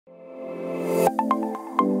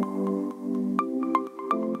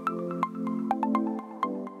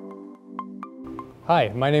Hi,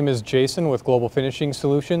 my name is Jason with Global Finishing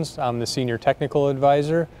Solutions. I'm the Senior Technical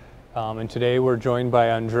Advisor, and today we're joined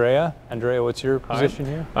by Andrea. Andrea, what's your position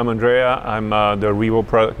here? I'm Andrea. I'm the REVO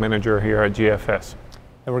Product Manager here at GFS.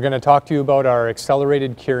 And we're going to talk to you about our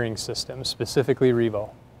accelerated curing systems, specifically REVO.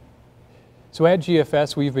 So at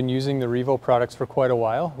GFS, we've been using the REVO products for quite a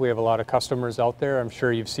while. We have a lot of customers out there. I'm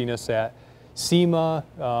sure you've seen us at SEMA,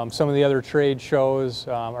 some of the other trade shows,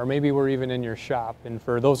 or maybe we're even in your shop. And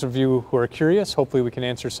for those of you who are curious, hopefully we can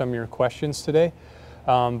answer some of your questions today.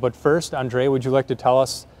 But first, Andrea, would you like to tell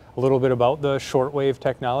us a little bit about the shortwave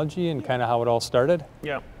technology and kind of how it all started?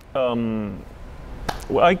 Yeah. Well,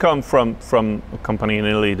 I come from a company in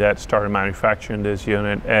Italy that started manufacturing this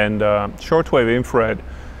unit, and shortwave infrared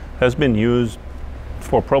has been used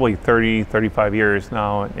for probably 35 years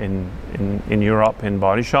now in Europe in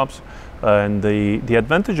body shops. And the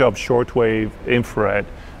advantage of shortwave infrared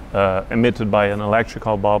emitted by an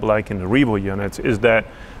electrical bulb like in the REVO units is that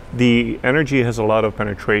the energy has a lot of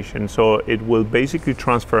penetration, so it will basically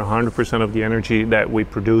transfer 100% of the energy that we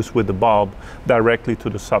produce with the bulb directly to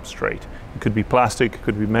the substrate. It could be plastic, it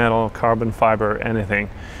could be metal, carbon fiber, anything.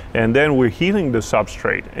 And then we're heating the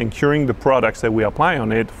substrate and curing the products that we apply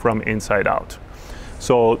on it from inside out.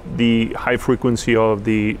 So the high frequency of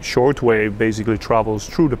the shortwave basically travels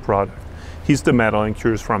through the product, heats the metal and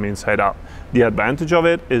cures from inside out. The advantage of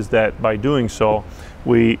it is that by doing so,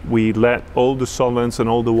 we let all the solvents and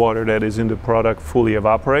all the water that is in the product fully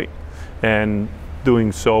evaporate, and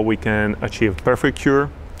doing so we can achieve perfect cure,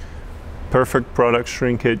 perfect product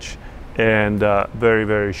shrinkage, and very,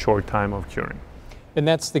 very short time of curing. And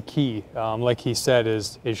that's the key, like he said,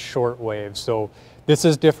 is short wave. So this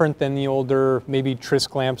is different than the older, maybe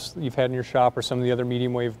Trisc lamps you've had in your shop or some of the other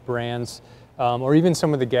medium wave brands, or even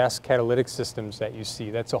some of the gas catalytic systems that you see.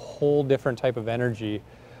 That's a whole different type of energy.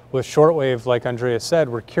 With shortwave, like Andrea said,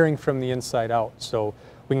 we're curing from the inside out. So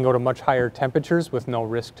we can go to much higher temperatures with no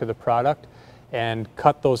risk to the product and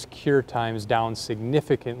cut those cure times down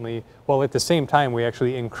significantly, while at the same time we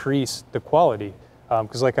actually increase the quality.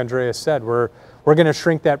 Because like Andrea said, we're going to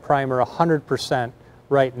shrink that primer 100%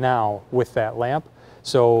 right now with that lamp.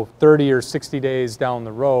 So 30 or 60 days down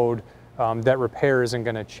the road, that repair isn't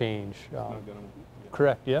going to change.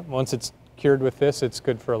 Correct, yeah. Once it's cured with this, it's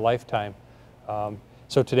good for a lifetime.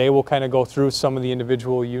 So today we'll kind of go through some of the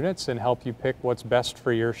individual units and help you pick what's best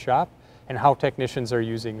for your shop and how technicians are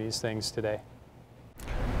using these things today.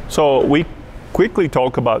 So we quickly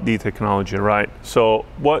talk about the technology, right? So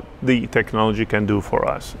what the technology can do for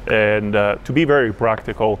us. And to be very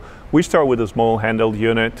practical, we start with a small handheld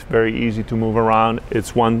unit, very easy to move around.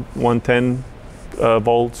 It's 110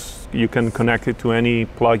 volts. You can connect it to any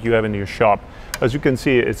plug you have in your shop. As you can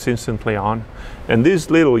see, it's instantly on. And this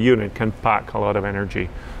little unit can pack a lot of energy.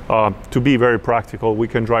 To be very practical, we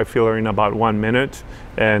can dry filler in about 1 minute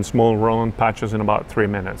and small roll-on patches in about 3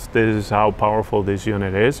 minutes. This is how powerful this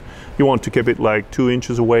unit is. You want to keep it like 2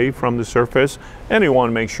 inches away from the surface, and you want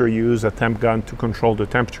to make sure you use a temp gun to control the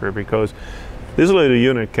temperature, because this little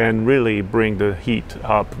unit can really bring the heat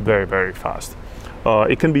up very, very fast.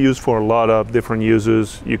 It can be used for a lot of different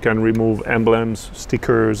uses. You can remove emblems,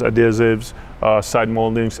 stickers, adhesives, side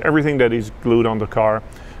moldings, everything that is glued on the car.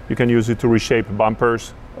 You can use it to reshape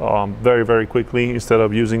bumpers very, very quickly instead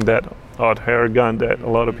of using that hot hair gun that a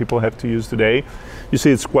lot of people have to use today. You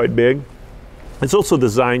see it's quite big. It's also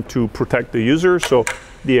designed to protect the user, so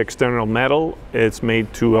the external metal, it's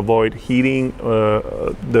made to avoid heating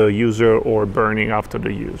the user or burning after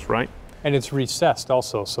the use, right? And it's recessed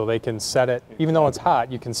also, so they can set it, even though it's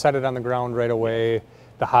hot, you can set it on the ground right away.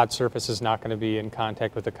 The hot surface is not going to be in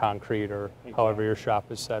contact with the concrete or however your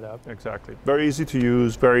shop is set up. Exactly. Very easy to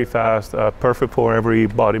use, very fast, perfect for every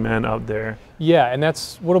bodyman out there. Yeah, and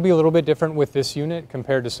that's what'll be a little bit different with this unit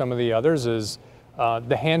compared to some of the others is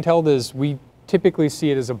the handheld is, we typically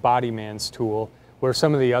see it as a bodyman's tool, where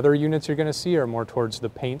some of the other units you're going to see are more towards the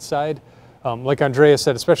paint side. Like Andrea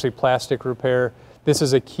said, especially plastic repair, this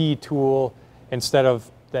is a key tool. Instead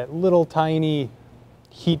of that little tiny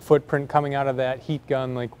heat footprint coming out of that heat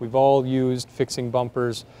gun like we've all used fixing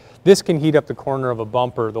bumpers, this can heat up the corner of a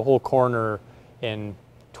bumper, the whole corner, in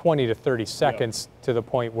 20 to 30 seconds to the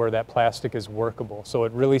point where that plastic is workable. So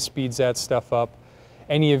it really speeds that stuff up.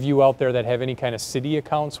 Any of you out there that have any kind of city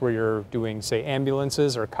accounts where you're doing, say,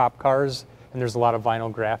 ambulances or cop cars, and there's a lot of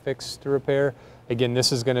vinyl graphics to repair, again,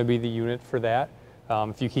 this is going to be the unit for that.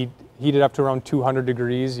 If you heat it up to around 200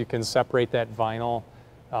 degrees, you can separate that vinyl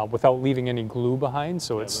without leaving any glue behind,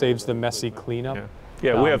 so it saves the messy cleanup.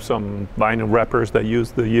 Yeah, we have some vinyl wrappers that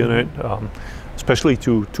use the unit, especially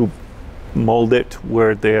to mold it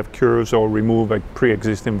where they have curves or remove like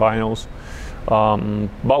pre-existing vinyls.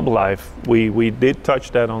 Bulb life, we did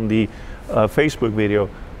touch that on the Facebook video.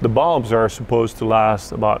 The bulbs are supposed to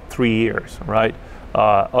last about 3 years, right?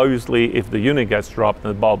 Obviously, if the unit gets dropped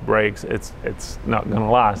and the bulb breaks, it's not going to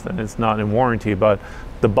last and it's not in warranty. But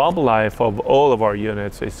the bulb life of all of our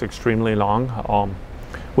units is extremely long.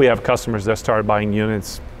 We have customers that started buying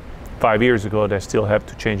units 5 years ago that still have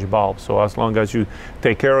to change the bulb. So as long as you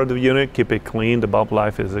take care of the unit, keep it clean, the bulb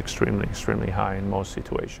life is extremely high in most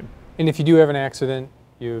situations. And if you do have an accident,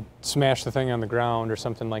 you smash the thing on the ground or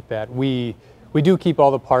something like that, we do keep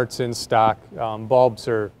all the parts in stock. Bulbs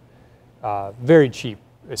are very cheap,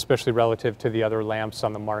 especially relative to the other lamps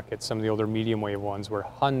on the market. Some of the older medium wave ones were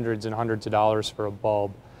hundreds and hundreds of dollars for a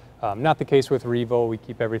bulb. Not the case with REVO. We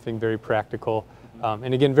keep everything very practical.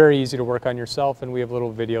 And again, very easy to work on yourself, and we have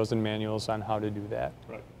little videos and manuals on how to do that.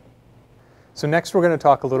 Right. So next we're going to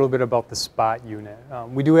talk a little bit about the Spot unit.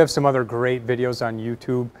 We do have some other great videos on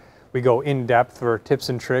YouTube. We go in depth for tips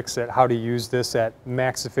and tricks at how to use this at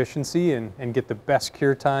max efficiency and get the best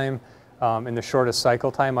cure time and the shortest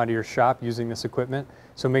cycle time out of your shop using this equipment.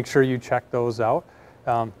 So make sure you check those out.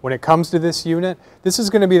 When it comes to this unit, this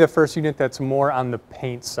is going to be the first unit that's more on the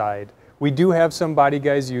paint side. We do have some body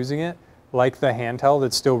guys using it, like the handheld.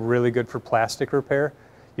 It's still really good for plastic repair.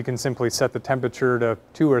 You can simply set the temperature to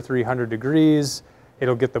 200 or 300 degrees.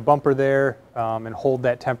 It'll get the bumper there and hold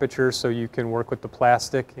that temperature so you can work with the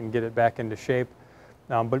plastic and get it back into shape.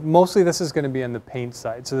 But mostly this is going to be on the paint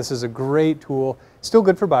side. So this is a great tool, still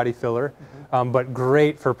good for body filler, but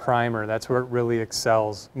great for primer. That's where it really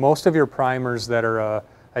excels. Most of your primers that are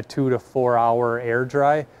a 2 to 4 hour air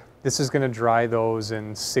dry, this is going to dry those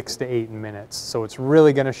in 6 to 8 minutes. So it's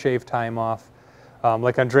really going to shave time off.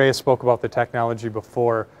 Like Andreas spoke about the technology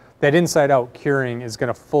before, that inside-out curing is going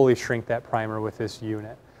to fully shrink that primer with this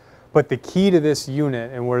unit. But the key to this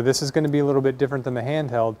unit, and where this is going to be a little bit different than the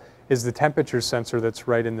handheld, is the temperature sensor that's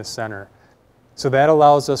right in the center. So that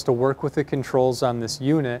allows us to work with the controls on this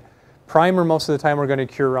unit. Primer, most of the time, we're going to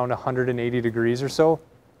cure around 180 degrees or so.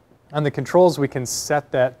 On the controls, we can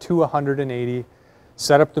set that to 180,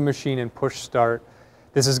 set up the machine and push start.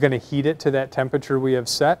 This is going to heat it to that temperature we have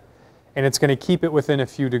set, and it's going to keep it within a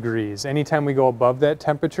few degrees. Anytime we go above that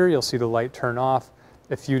temperature, you'll see the light turn off.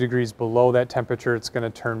 A few degrees below that temperature, it's going to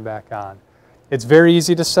turn back on. It's very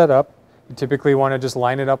easy to set up. You typically want to just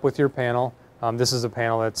line it up with your panel. This is a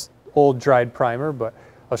panel that's old dried primer, but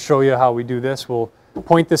I'll show you how we do this. We'll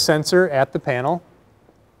point the sensor at the panel.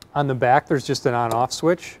 On the back, there's just an on-off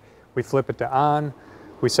switch. We flip it to on.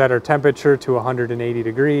 We set our temperature to 180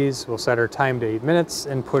 degrees. We'll set our time to 8 minutes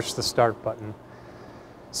and push the start button.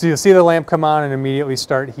 So you'll see the lamp come on and immediately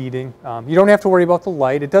start heating. You don't have to worry about the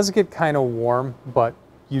light. It does get kind of warm, but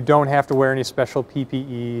you don't have to wear any special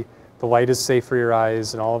PPE. The light is safe for your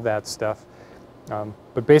eyes and all of that stuff.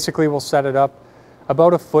 But basically we'll set it up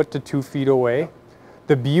about 1 foot to 2 feet away.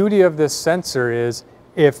 The beauty of this sensor is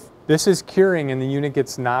if this is curing and the unit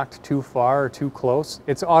gets knocked too far or too close,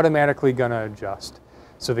 it's automatically going to adjust.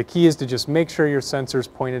 So the key is to just make sure your sensor is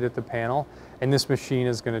pointed at the panel, and this machine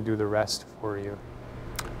is going to do the rest for you.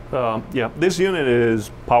 Yeah, this unit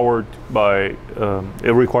is powered by,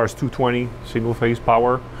 it requires 220 single phase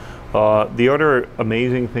power. The other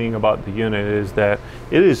amazing thing about the unit is that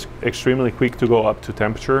it is extremely quick to go up to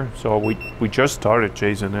temperature. So we just started,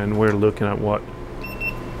 Jason, and we're looking at what?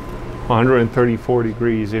 134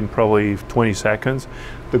 degrees in probably 20 seconds.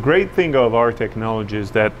 The great thing of our technology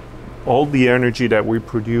is that all the energy that we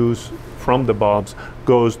produce from the bulbs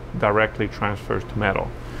goes directly transfers to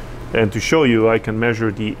metal. And to show you, I can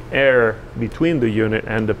measure the air between the unit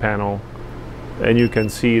and the panel, and you can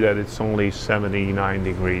see that it's only 79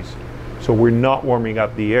 degrees. So we're not warming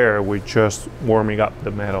up the air, we're just warming up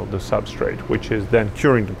the metal, the substrate, which is then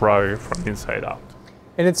curing the product from inside out.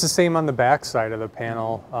 And it's the same on the back side of the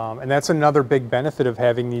panel, and that's another big benefit of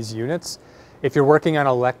having these units. If you're working on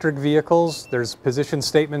electric vehicles, there's position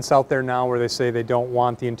statements out there now where they say they don't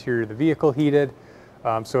want the interior of the vehicle heated.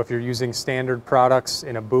 So if you're using standard products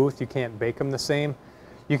in a booth, you can't bake them the same.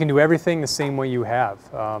 You can do everything the same way you have.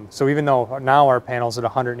 So even though now our panel's at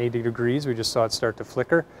 180 degrees, we just saw it start to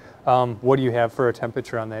flicker, what do you have for a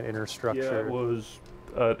temperature on that inner structure? Yeah, it was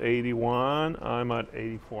at 81, I'm at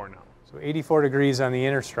 84 now. So 84 degrees on the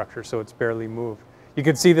inner structure, so it's barely moved. You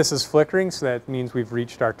can see this is flickering, so that means we've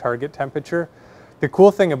reached our target temperature. The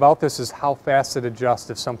cool thing about this is how fast it adjusts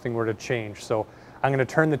if something were to change. So I'm going to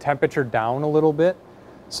turn the temperature down a little bit.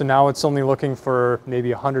 So now it's only looking for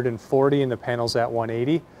maybe 140 and the panel's at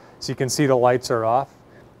 180. So you can see the lights are off.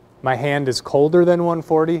 My hand is colder than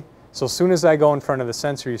 140. So as soon as I go in front of the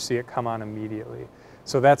sensor, you see it come on immediately.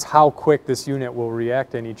 So that's how quick this unit will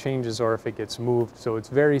react to any changes or if it gets moved. So it's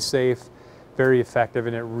very safe, very effective,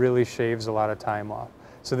 and it really shaves a lot of time off.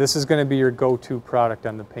 So this is going to be your go-to product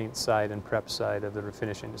on the paint side and prep side of the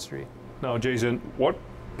refinish industry. Now, Jason, what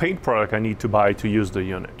paint product I need to buy to use the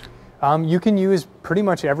unit? You can use pretty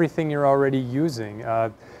much everything you're already using.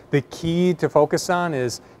 The key to focus on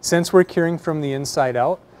is, since we're curing from the inside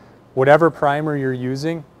out, whatever primer you're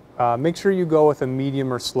using, make sure you go with a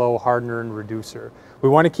medium or slow hardener and reducer. We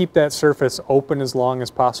want to keep that surface open as long as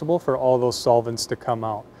possible for all those solvents to come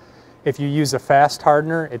out. If you use a fast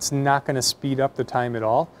hardener, it's not going to speed up the time at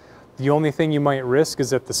all. The only thing you might risk is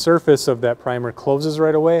that the surface of that primer closes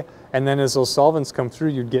right away, and then as those solvents come through,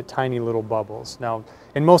 you'd get tiny little bubbles. Now,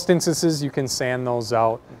 in most instances, you can sand those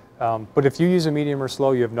out, but if you use a medium or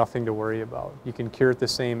slow, you have nothing to worry about. You can cure it the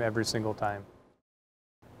same every single time.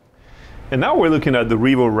 And now we're looking at the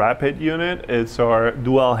REVO Rapid unit. It's our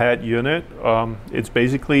dual head unit. It's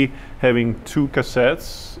basically having two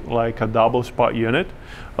cassettes, like a double spot unit.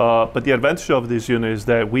 But the advantage of this unit is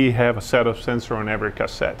that we have a set of sensors on every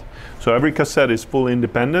cassette. So every cassette is fully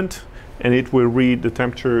independent, and it will read the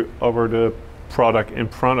temperature over the product in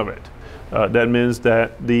front of it. That means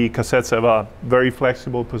that the cassettes have a very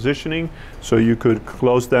flexible positioning, so you could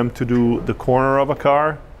close them to do the corner of a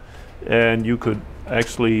car, and you could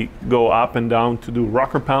actually go up and down to do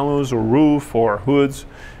rocker panels or roof or hoods,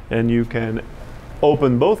 and you can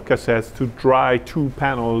open both cassettes to dry two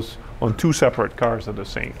panels on two separate cars at the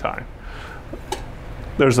same time.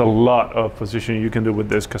 There's a lot of positioning you can do with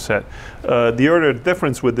this cassette. The other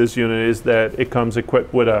difference with this unit is that it comes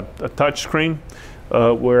equipped with a touch screen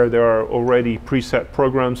where there are already preset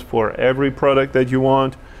programs for every product that you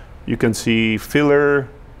want. You can see filler,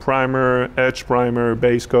 primer, edge primer,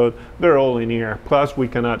 base coat, they're all in here. Plus we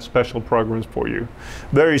can add special programs for you.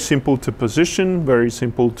 Very simple to position, very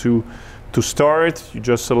simple to start. You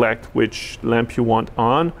just select which lamp you want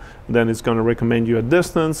on, then it's going to recommend you a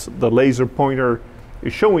distance. The laser pointer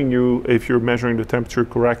is showing you if you're measuring the temperature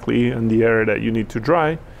correctly in the area that you need to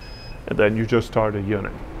dry, and then you just start a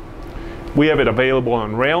unit. We have it available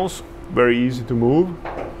on rails, very easy to move,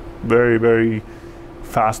 very, very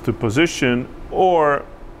fast to position, or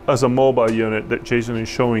as a mobile unit that Jason is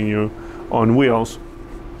showing you on wheels.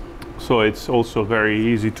 So it's also very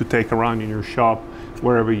easy to take around in your shop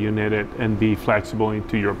wherever you need it and be flexible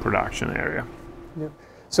into your production area. Yep.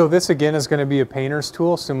 So this again is going to be a painter's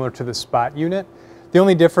tool similar to the Spot unit. The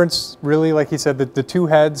only difference really, like he said, the two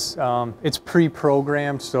heads, it's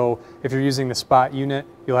pre-programmed. So if you're using the Spot unit,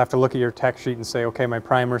 you'll have to look at your tech sheet and say, okay, my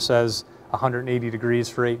primer says 180 degrees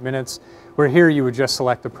for 8 minutes. Where here you would just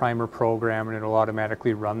select the primer program and it'll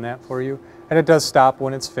automatically run that for you. And it does stop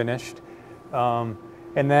when it's finished. And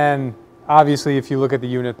then obviously if you look at the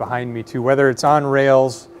unit behind me too, whether it's on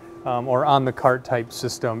rails or on the cart type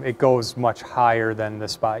system, it goes much higher than the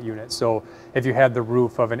Spot unit. So if you had the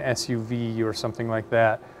roof of an SUV or something like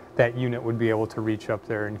that, that unit would be able to reach up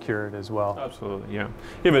there and cure it as well. Absolutely, yeah.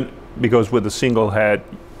 Even because with the single head,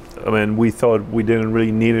 I mean, we thought we didn't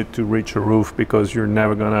really need it to reach a roof because you're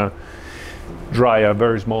never gonna dry a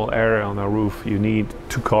very small area on a roof. You need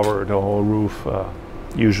to cover the whole roof,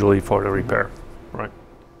 usually for the repair, right?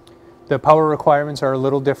 The power requirements are a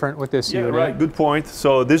little different with this unit. Right, good point.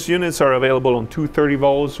 So these units are available on 230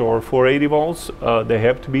 volts or 480 volts. They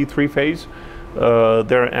have to be three-phase.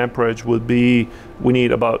 Their amperage would be, we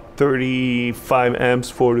need about 35 amps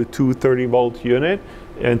for the 230 volt unit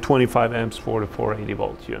and 25 amps for the 480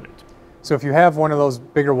 volt unit. So if you have one of those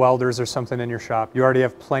bigger welders or something in your shop, you already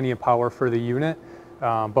have plenty of power for the unit.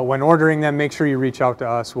 But when ordering them, make sure you reach out to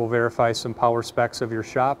us. We'll verify some power specs of your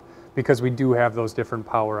shop because we do have those different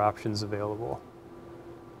power options available.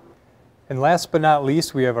 And last but not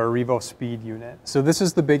least, we have our REVO Speed unit. So this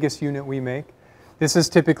is the biggest unit we make. This is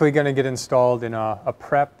typically going to get installed in a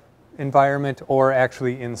prep environment or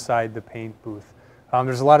actually inside the paint booth.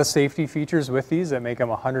 There's a lot of safety features with these that make them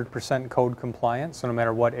 100% code compliant. So no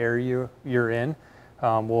matter what area you're in,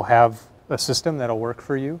 we'll have a system that'll work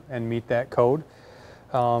for you and meet that code.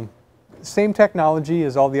 Same technology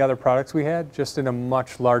as all the other products we had, just in a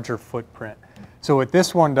much larger footprint. So what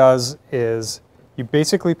this one does is you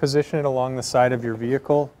basically position it along the side of your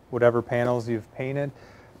vehicle, whatever panels you've painted.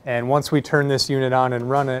 And once we turn this unit on and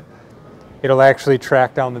run it, it'll actually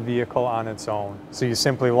track down the vehicle on its own. So you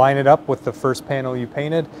simply line it up with the first panel you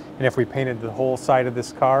painted, and if we painted the whole side of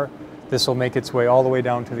this car, this will make its way all the way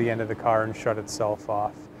down to the end of the car and shut itself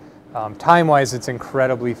off. Time-wise, it's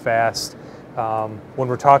incredibly fast. When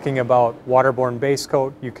we're talking about waterborne base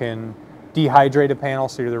coat, you can dehydrate a panel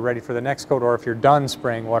so you're ready for the next coat, or if you're done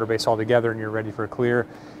spraying water base altogether and you're ready for clear,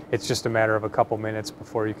 it's just a matter of a couple minutes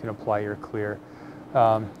before you can apply your clear.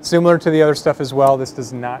 Similar to the other stuff as well, this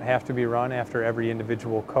does not have to be run after every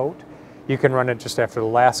individual coat. You can run it just after the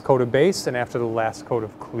last coat of base and after the last coat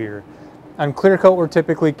of clear. On clear coat, we're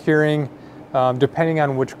typically curing, depending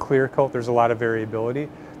on which clear coat, there's a lot of variability.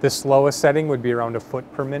 The slowest setting would be around 1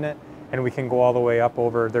 foot per minute, and we can go all the way up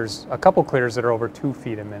over, there's a couple clears that are over 2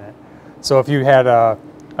 feet a minute. So if you had a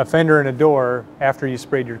fender and a door after you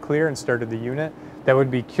sprayed your clear and started the unit, that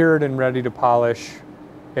would be cured and ready to polish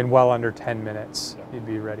in well under 10 minutes. You'd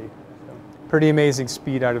be ready. So, pretty amazing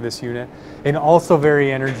speed out of this unit, and also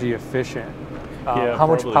very energy efficient. How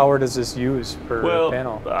much power does this use per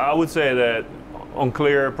panel? I would say that on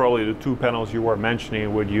clear, probably the 2 panels you were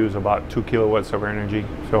mentioning would use about 2 kilowatts of energy.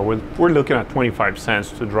 So we're looking at 25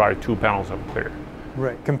 cents to dry 2 panels of clear.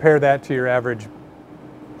 Right. Compare that to your average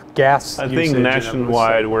gas usage. I think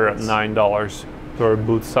nationwide we're at $9 per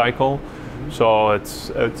booth cycle. So it's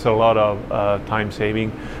a lot of time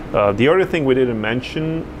saving. The other thing we didn't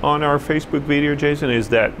mention on our Facebook video, Jason, is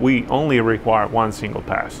that we only require 1 single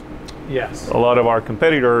pass. Yes. A lot of our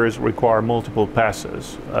competitors require multiple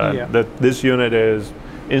passes. This unit is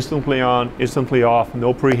instantly on, instantly off,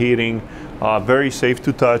 no preheating, very safe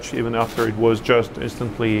to touch even after it was just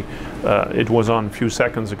instantly, it was on a few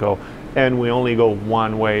seconds ago. And we only go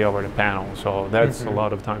one way over the panel, so that's a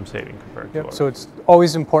lot of time saving compared to ours. So it's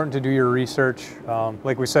always important to do your research.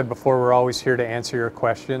 Like we said before, we're always here to answer your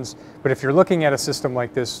questions. But if you're looking at a system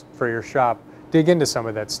like this for your shop, dig into some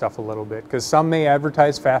of that stuff a little bit, because some may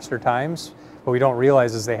advertise faster times, but we don't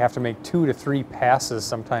realize is they have to make 2 to 3 passes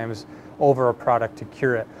sometimes over a product to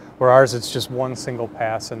cure it. Where ours, it's just 1 single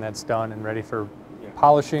pass and that's done and ready for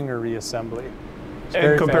polishing or reassembly.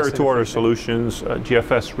 And compared to other solutions,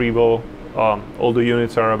 GFS REVO, all the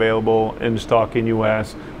units are available in stock in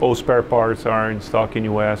US. All spare parts are in stock in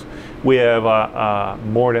US. We have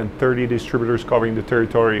more than 30 distributors covering the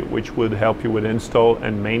territory, which would help you with install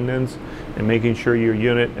and maintenance and making sure your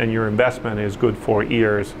unit and your investment is good for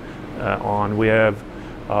years on. We have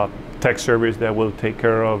tech service that will take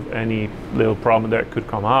care of any little problem that could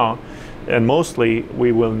come out. And mostly,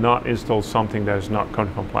 we will not install something that is not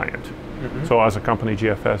code compliant. So as a company,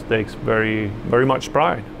 GFS takes very, very much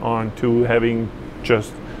pride on to having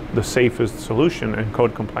just the safest solution and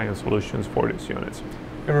code compliant solutions for these units.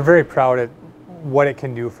 And we're very proud at what it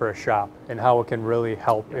can do for a shop and how it can really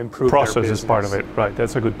help improve their business. Process is part of it, right?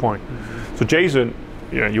 That's a good point. So Jason,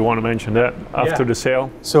 you want to mention that after the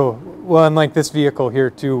sale? So, well, unlike this vehicle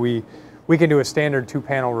here too, we can do a standard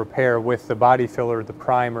 2-panel repair with the body filler, the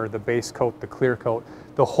primer, the base coat, the clear coat,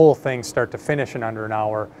 the whole thing start to finish in under an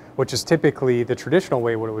hour, which is typically the traditional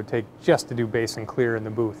way what it would take just to do base and clear in the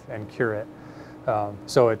booth and cure it.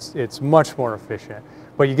 So it's much more efficient.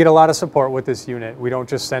 But you get a lot of support with this unit. We don't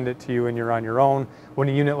just send it to you and you're on your own. When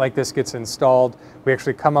a unit like this gets installed, we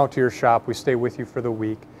actually come out to your shop, we stay with you for the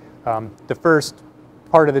week. The first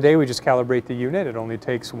part of the day we just calibrate the unit. It only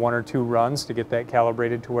takes 1 or 2 runs to get that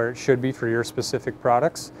calibrated to where it should be for your specific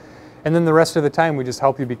products. And then the rest of the time we just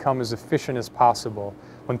help you become as efficient as possible.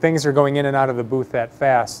 When things are going in and out of the booth that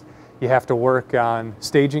fast, you have to work on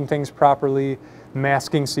staging things properly,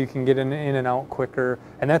 masking so you can get in and out quicker,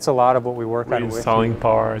 and that's a lot of what we work on with installing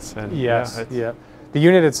parts. And the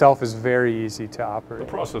unit itself is very easy to operate.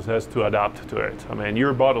 The process has to adapt to it. I mean,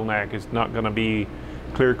 your bottleneck is not going to be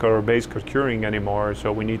clear coat or base coat curing anymore,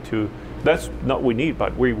 so we need to, that's not what we need,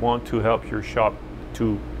 but we want to help your shop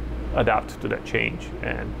to adapt to that change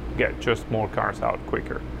and get just more cars out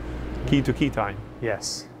quicker. Key to key time.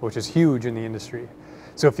 Yes, which is huge in the industry.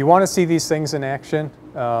 So if you want to see these things in action,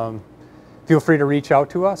 feel free to reach out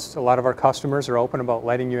to us. A lot of our customers are open about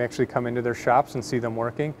letting you actually come into their shops and see them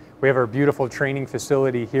working. We have our beautiful training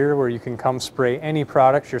facility here where you can come spray any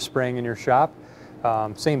products you're spraying in your shop.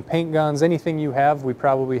 Same paint guns, anything you have, we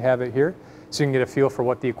probably have it here. So you can get a feel for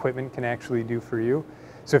what the equipment can actually do for you.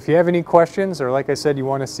 So if you have any questions, or like I said, you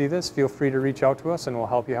want to see this, feel free to reach out to us and we'll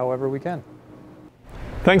help you however we can.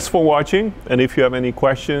 Thanks for watching, and if you have any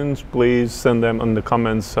questions, please send them in the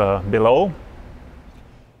comments below.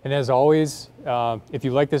 And as always, if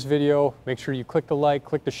you like this video, make sure you click the like,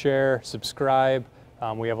 click the share, subscribe.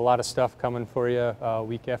 We have a lot of stuff coming for you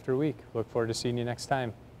week after week. Look forward to seeing you next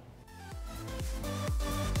time.